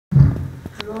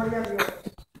Gloria a Dios.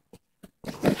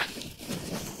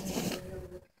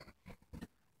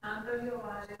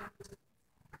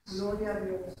 Gloria a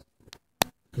Dios.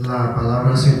 La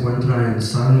palabra se encuentra en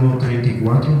Salmo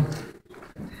 34,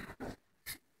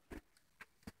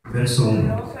 verso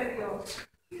 1.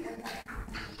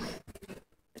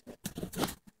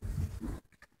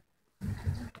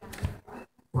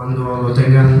 Cuando lo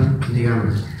tengan,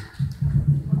 díganme.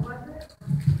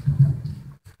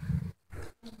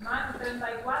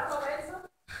 34 versos.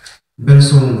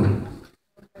 Verso 1.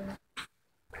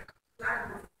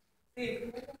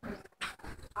 Sí.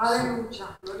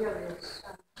 Aleluya. Gloria a Dios.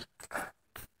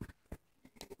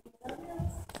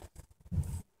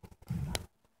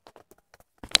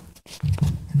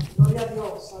 Gloria a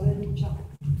Dios. Aleluya.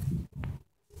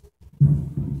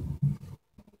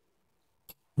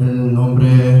 El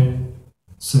nombre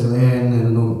se lee en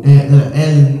el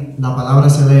nombre, la palabra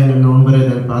se lee en el nombre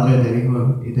del Padre, del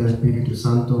Hijo y del Espíritu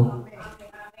Santo.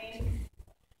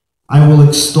 I will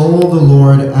extol the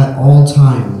Lord at all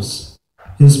times.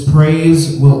 His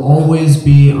praise will always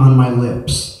be on my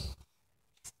lips.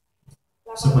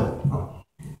 La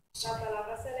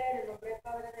palabra se lee en el nombre del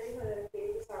Padre, del Hijo y del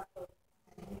Espíritu Santo.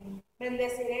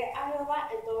 Bendeciré a Jehová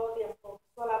en todo tiempo.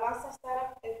 Su alabanza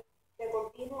estará de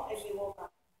continuo en mi boca.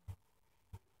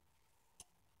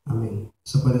 Amén.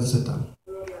 Se pueden sentar.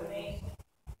 Amén.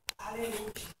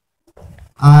 Aleluya.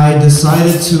 I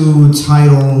decided to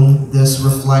title this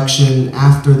reflection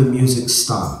After the Music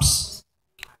Stops.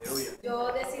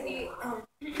 Yo decidí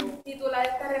titular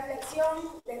esta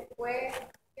reflexión después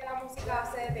que la música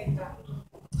se detenga.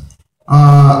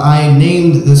 I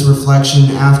named this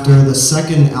reflection after the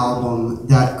second album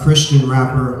that Christian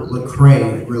rapper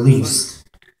Lecrae released.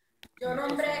 Yo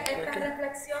nombré esta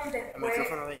reflexión después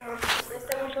del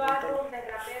segundo álbum del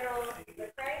rapero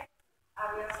Lecrae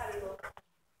había salido.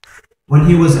 When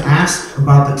he was asked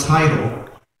about the title,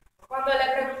 Cuando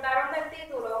le preguntaron del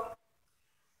título,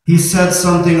 he said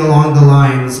something along the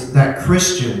lines that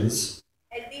Christians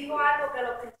él dijo algo que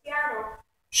los cristianos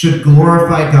should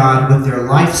glorify God with their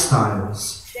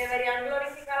lifestyles deberían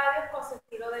glorificar a Dios con su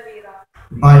estilo de vida,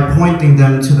 by pointing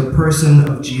them to the person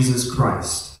of Jesus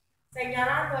Christ.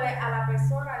 señalándole a la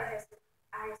persona de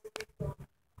Jesucristo.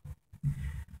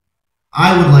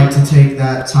 I would like to take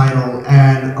that title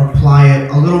and apply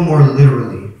it a little more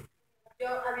literally.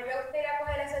 A mí me gustaría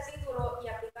coger ese título y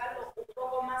aplicarlo un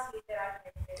poco más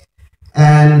literalmente.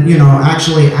 And,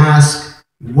 actually ask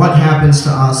what happens to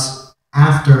us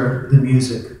after the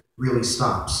music really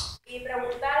stops. Y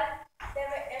preguntar,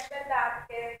 ¿es verdad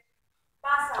qué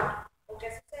pasa o qué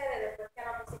sucede después que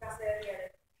la música se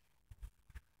detiene?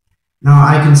 Now,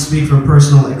 I can speak from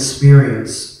personal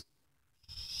experience.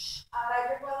 Ahora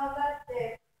yo puedo hablar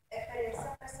de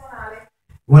experiencias personales.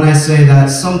 When I say that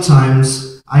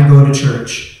sometimes I go to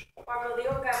church Cuando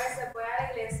digo que a veces voy a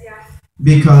la iglesia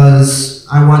because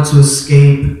I want to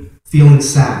escape feeling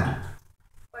sad.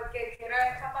 porque quiero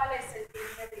escapar de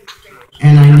sentirme triste.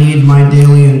 And I need my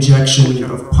daily injection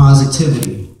of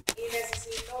positivity. Y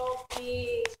necesito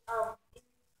mi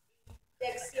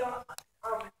inyección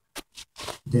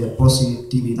De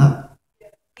positividad.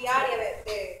 diaria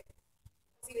de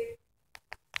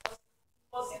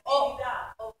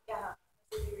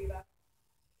positividad.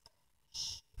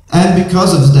 And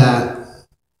because of that,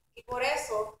 Y por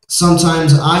eso,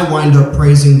 sometimes I wind up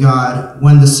praising God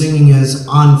when the singing is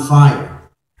on fire.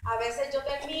 a veces yo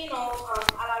termino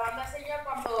alabando al Señor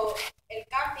cuando el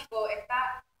cántico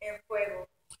está en fuego.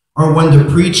 Or when the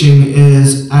preaching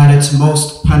is at its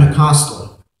most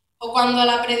Pentecostal. O cuando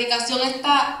la predicación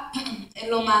está en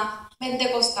lo más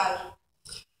pentecostal.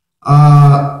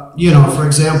 For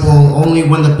example, only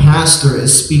when the pastor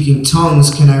is speaking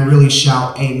tongues can I really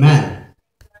shout amen.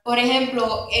 Por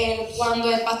ejemplo, cuando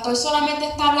el pastor solamente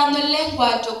está hablando en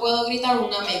lengua, yo puedo gritar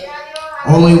un amén.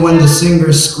 Only when the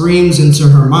singer screams into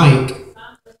her mic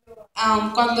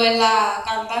Cuando la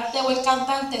cantante o el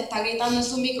cantante está gritando en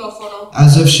su micrófono,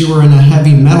 as if she were in a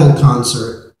heavy metal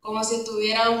concert, como si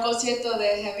estuviera en un concierto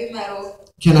de heavy metal,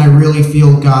 can I really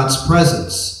feel God's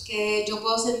presence. que yo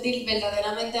puedo sentir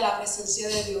verdaderamente la presencia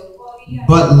de Dios.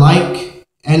 But like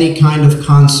any kind of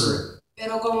concert,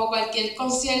 Pero como cualquier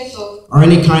concierto or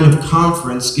any kind of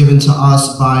conference given to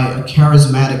us by a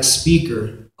charismatic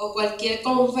speaker, o cualquier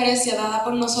conferencia dada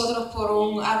por nosotros por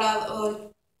un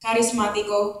hablador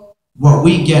carismático, what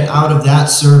we get out of that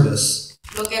service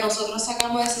lo que nosotros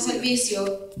sacamos de ese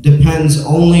servicio depends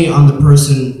only on the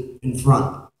person in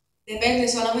front. depende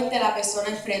solamente de la persona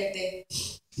enfrente.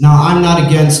 Now, I'm not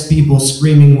against people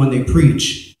screaming when they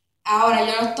preach, Ahora,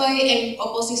 yo no estoy en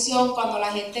oposición cuando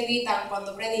la gente grita,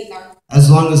 cuando predican, as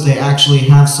long as they actually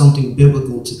have something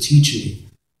biblical to teach me.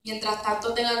 mientras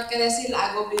tanto tengan que decir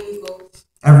algo bíblico.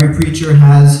 Every preacher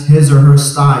has his or her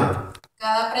style.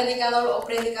 Cada predicador o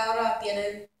predicadora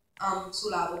tienen su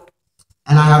lado.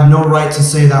 And I have no right to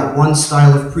say that one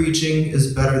style of preaching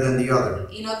is better than the other.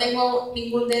 Y no tengo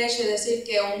ningún derecho de decir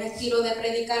que un estilo de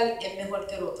predicar es mejor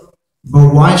que el otro.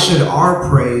 But why should our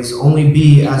praise only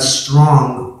be as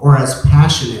strong or as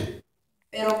passionate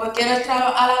Pero ¿por qué nuestra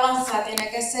alabanza tiene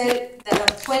que ser tan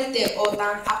fuerte o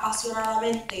tan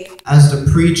apasionadamente as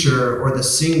the preacher or the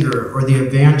singer or the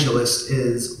evangelist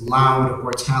is loud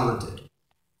or talented?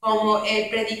 como el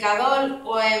predicador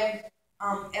o el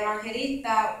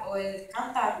evangelista o el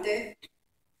cantante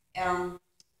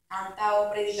canta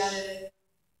o predica de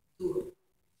duro?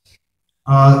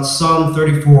 Psalm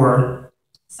 34,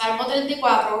 Salmo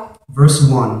 34, verse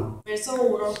 1 verso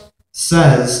 1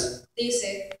 says,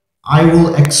 dice: I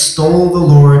will extol the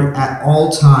Lord at all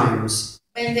times.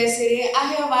 Bendeciré a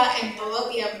Jehová en todo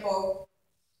tiempo.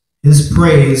 His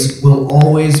praise will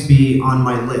always be on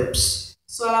my lips.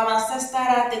 Su alabanza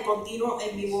estará de continuo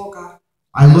en mi boca.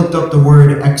 I looked up the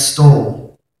word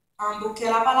extol. Busqué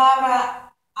la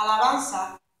palabra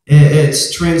alabanza.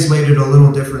 It's translated a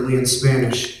little differently in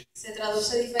Spanish. Se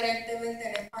traduce diferentemente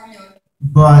en español.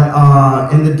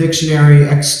 But in the dictionary,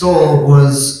 extol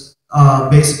was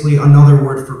basically another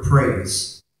word for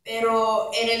praise.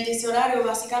 Pero en el diccionario,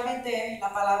 básicamente, la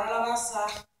palabra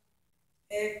alabanza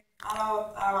es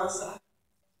alabanza.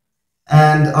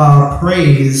 And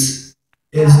praise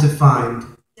is defined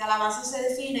Y alabanza se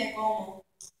define como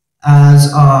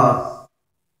as a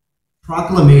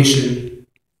proclamation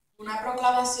una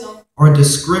proclamación, or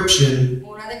description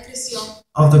una descripción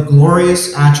of the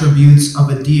glorious attributes of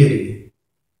a deity,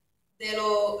 de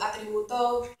los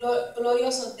atributos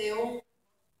gloriosos de un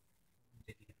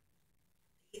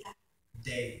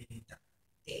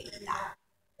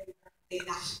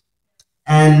deidad.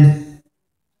 And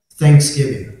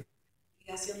thanksgiving.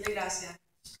 Y acción de gracia.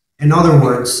 In other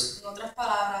words, En otras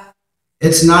palabras,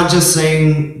 it's not just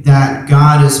saying that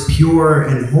God is pure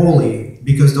and holy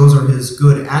because those are his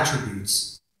good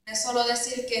attributes. no es solo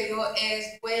decir que Dios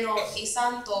es bueno y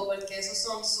santo porque esos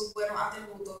son sus buenos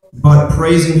atributos. But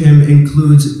praising him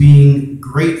includes being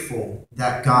grateful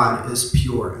that God is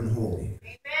pure and holy.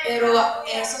 Pero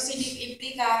eso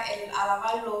implica el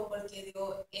alabarlo porque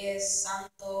Dios es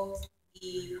santo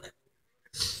y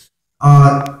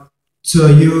bueno. To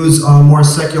use a more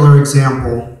secular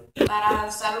example, Para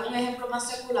usar un ejemplo más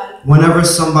secular, whenever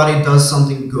somebody does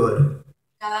something good,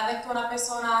 cada vez que una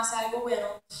persona hace algo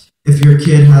bueno, if your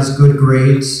kid has good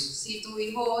grades, si tu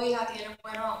hijo o hija tiene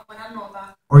buenas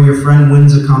notas, or your friend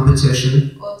wins a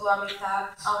competition, o tu amistad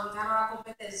gana una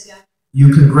competencia,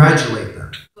 you congratulate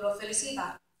them. tú lo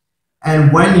felicitas.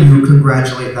 And when you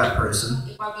congratulate that person,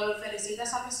 Y cuando lo felicitas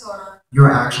a esa persona,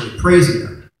 you're actually praising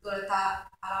them. tú le estás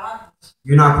alabando.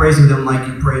 You're not praising them like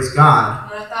you praise God,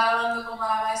 No le estás alabando como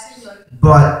alaba al Señor,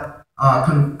 but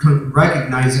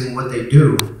recognizing what they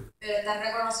do pero estás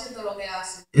reconociendo lo que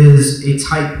hace. is a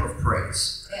type of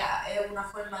praise. Es una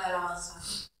forma de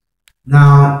alabanza.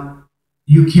 Now,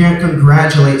 you can't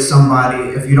congratulate somebody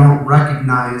if you don't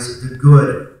recognize the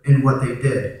good in what they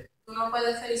did. Tú no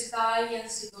puedes felicitar a alguien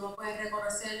si tú no puedes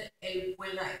reconocer el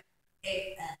buen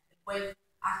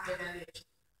acto que han hecho.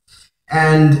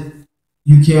 And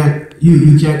you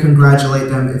can't congratulate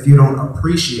them if you don't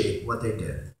appreciate what they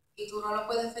did, Y tú no lo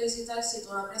puedes felicitar si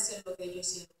tú no aprecias lo que ellos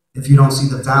hicieron, if you don't see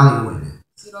the value in it.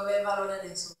 si no ves valor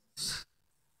en eso.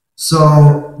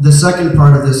 So the second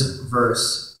part of this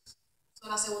verse, So,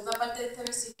 la segunda parte de este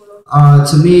versículo,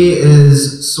 to me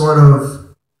is sort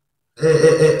of,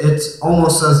 it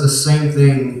almost says the same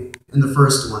thing in the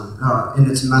first one, in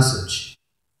its message.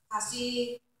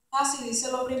 así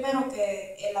dice lo primero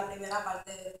que en la primera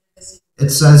parte del versículo. It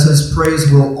says his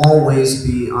praise will always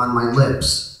be on my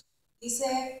lips.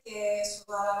 Dice que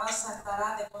su alabanza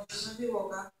estará de continuo en mi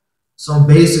boca. So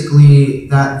basically,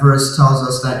 that verse tells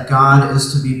us that God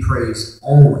is to be praised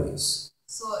always.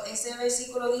 So, ese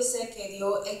versículo dice que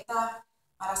Dios está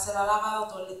para ser alabado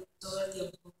todo el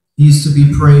tiempo. He's to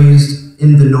be praised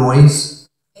in the noise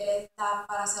Él está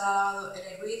para ser alabado en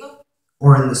el ruido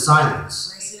or in the o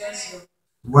silence. en el silencio.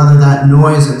 Whether that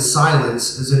noise and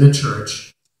silence is in a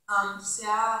church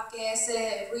Sea que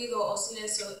ese ruido o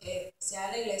silencio sea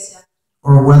en la iglesia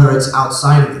or whether it's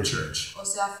outside of the church. o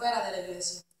sea fuera de la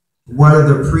iglesia. Whether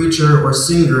the preacher or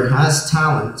singer has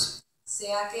talent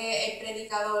Sea que el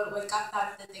predicador o el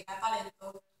cantante tenga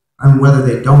talento and whether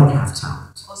they don't have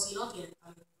talent. o si no tiene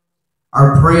talento.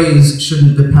 Our praise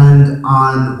shouldn't depend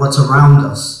on what's around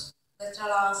us. Nuestra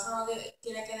alabanza no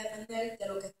tiene que depender de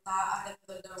lo que está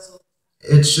alrededor de nosotros.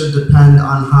 It should depend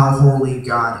on how holy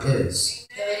God is.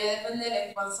 Debería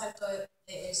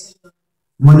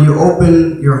When you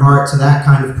open your heart to that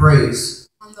kind of praise,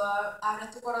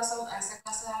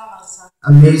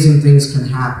 amazing things can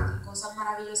happen.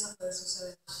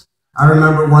 I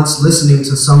remember once listening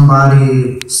to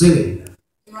somebody singing,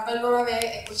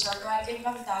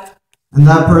 and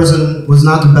that person was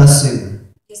not the best singer.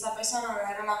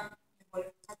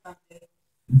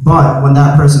 But when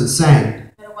that person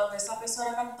sang,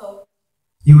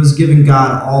 he was giving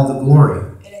God all the glory.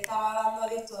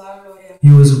 He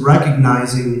was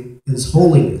recognizing His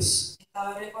holiness.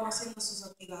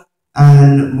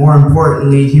 And more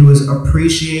importantly, he was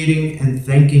appreciating and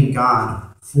thanking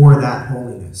God for that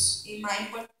holiness.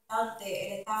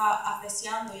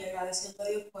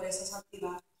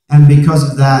 And because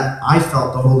of that, I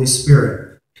felt the Holy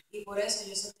Spirit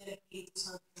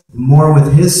more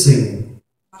with his singing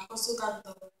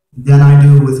than I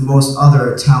do with most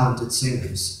other talented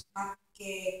singers.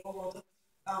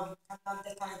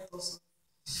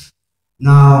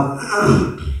 Now,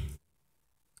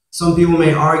 some people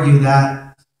may argue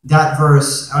that that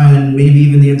verse, and maybe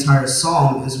even the entire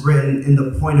psalm, is written in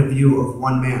the point of view of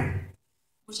one man.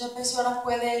 Muchas personas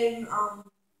pueden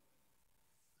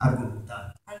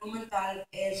argumentar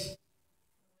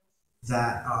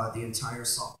that the entire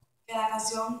psalm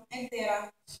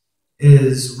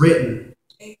is written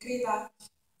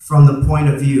from the point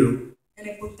of view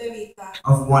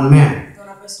of one man.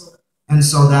 And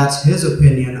so that's his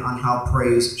opinion on how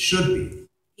praise should be.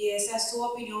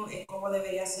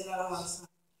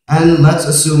 And let's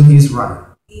assume he's right.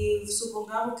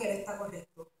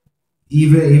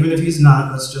 Even if he's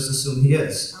not, let's just assume he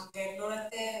is.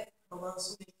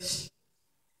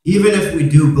 Even if we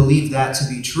do believe that to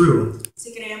be true,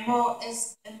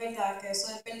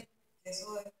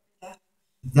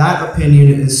 that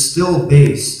opinion is still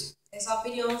based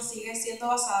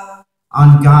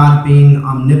on God being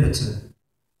omnipotent,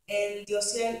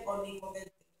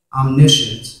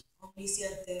 omniscient,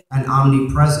 and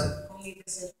omnipresent.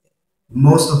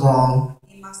 Most of all,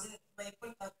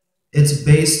 it's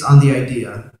based on the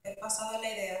idea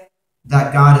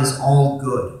that God is all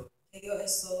good.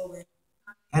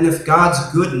 And if God's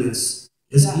goodness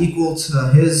is equal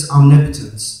to his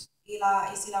omnipotence,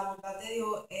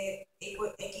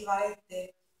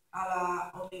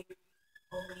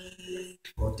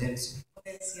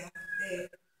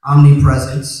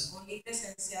 omnipresence,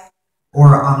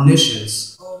 or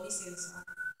omniscience,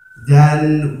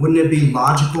 then wouldn't it be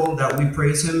logical that we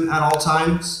praise him at all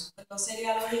times?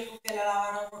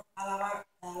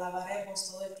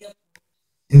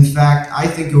 In fact, I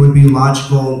think it would be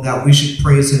logical that we should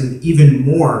praise him even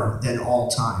more than all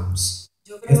times,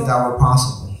 if that were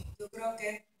possible.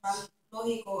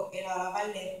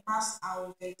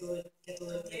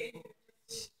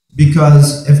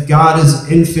 Because if God is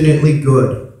infinitely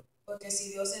good,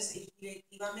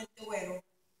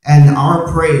 and our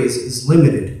praise is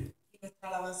limited,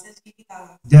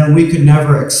 then we could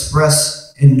never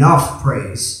express enough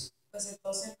praise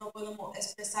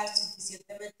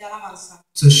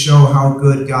to show how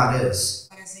good God is.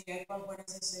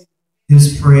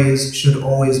 His praise should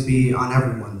always be on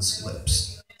everyone's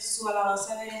lips.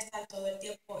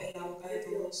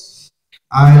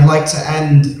 I'd like to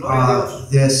end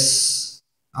this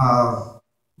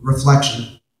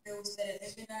reflection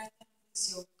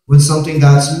with something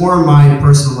that's more my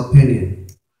personal opinion.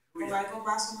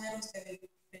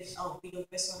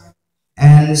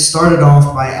 And started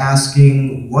off by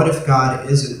asking, what if God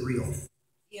isn't real?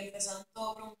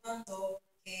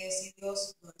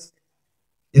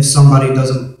 If somebody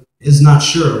is not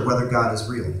sure whether God is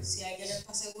real.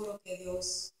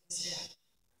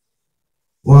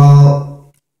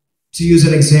 Well, to use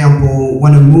an example,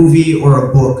 when a movie or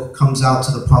a book comes out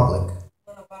to the public,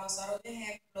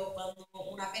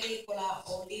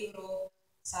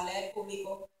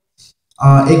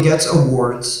 it gets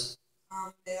awards,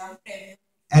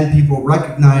 and people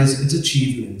recognize its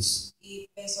achievements,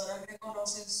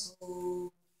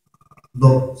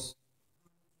 logos,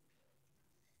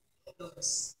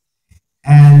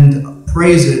 and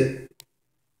praise it.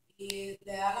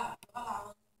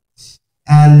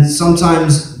 And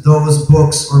sometimes those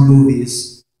books or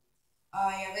movies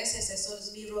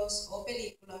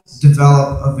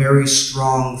develop a very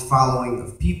strong following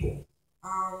of people.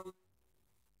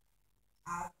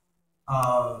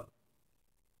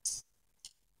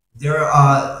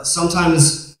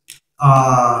 Sometimes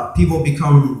people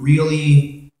become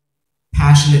really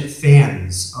passionate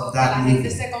fans of that movie.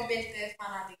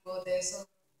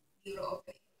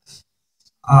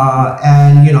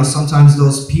 And sometimes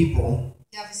those people,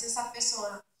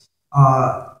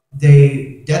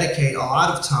 they dedicate a lot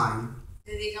of time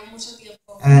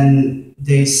and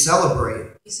they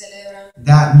celebrate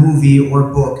that movie or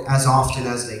book as often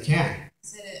as they can.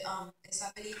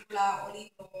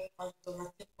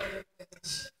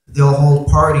 They'll hold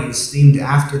parties themed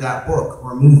after that book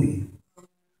or movie.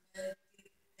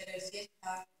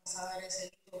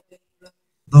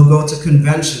 They'll go to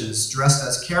conventions dressed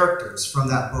as characters from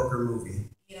that book or movie.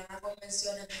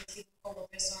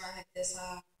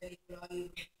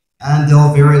 And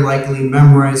they'll very likely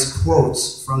memorize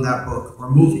quotes from that book or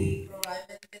movie.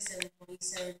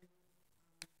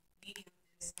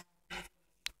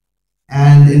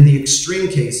 And in the extreme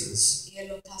cases,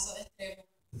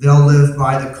 they'll live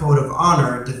by the code of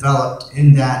honor developed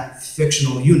in that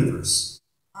fictional universe.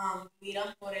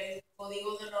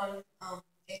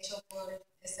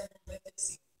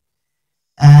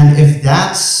 And if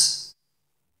that's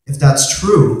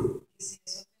true,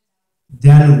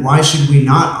 then why should we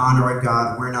not honor a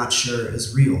God we're not sure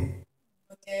is real?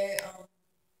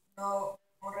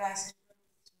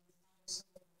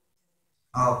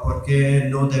 ¿Por qué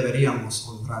no deberíamos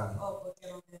honrar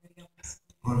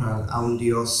a un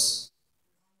Dios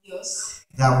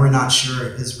that we're not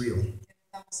sure is real?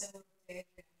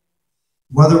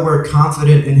 Whether we're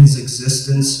confident in his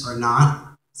existence or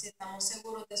not,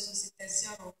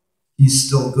 he's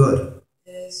still good.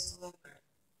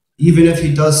 Even if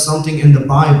he does something in the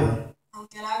Bible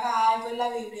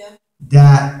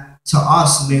that to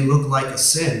us may look like a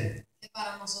sin,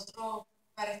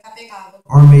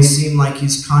 or may seem like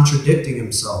he's contradicting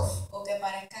himself,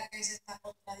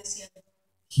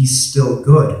 he's still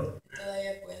good.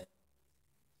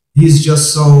 He's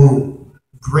just so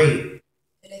great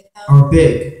or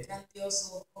big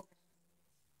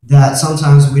that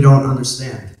sometimes we don't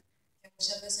understand.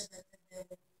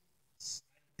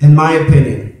 In my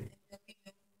opinion,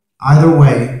 either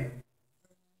way,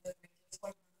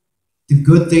 the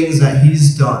good things that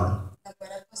he's done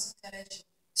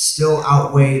still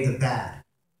outweigh the bad.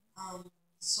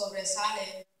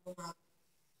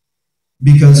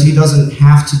 Because he doesn't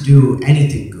have to do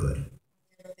anything good.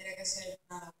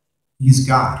 He's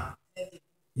God.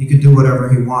 He can do whatever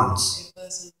he wants.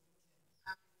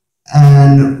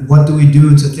 And what do we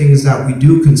do to things that we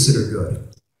do consider good?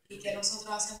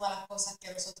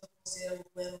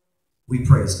 We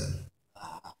praise them.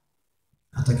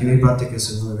 Hasta aquí mi parte, que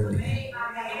se nos bendiga.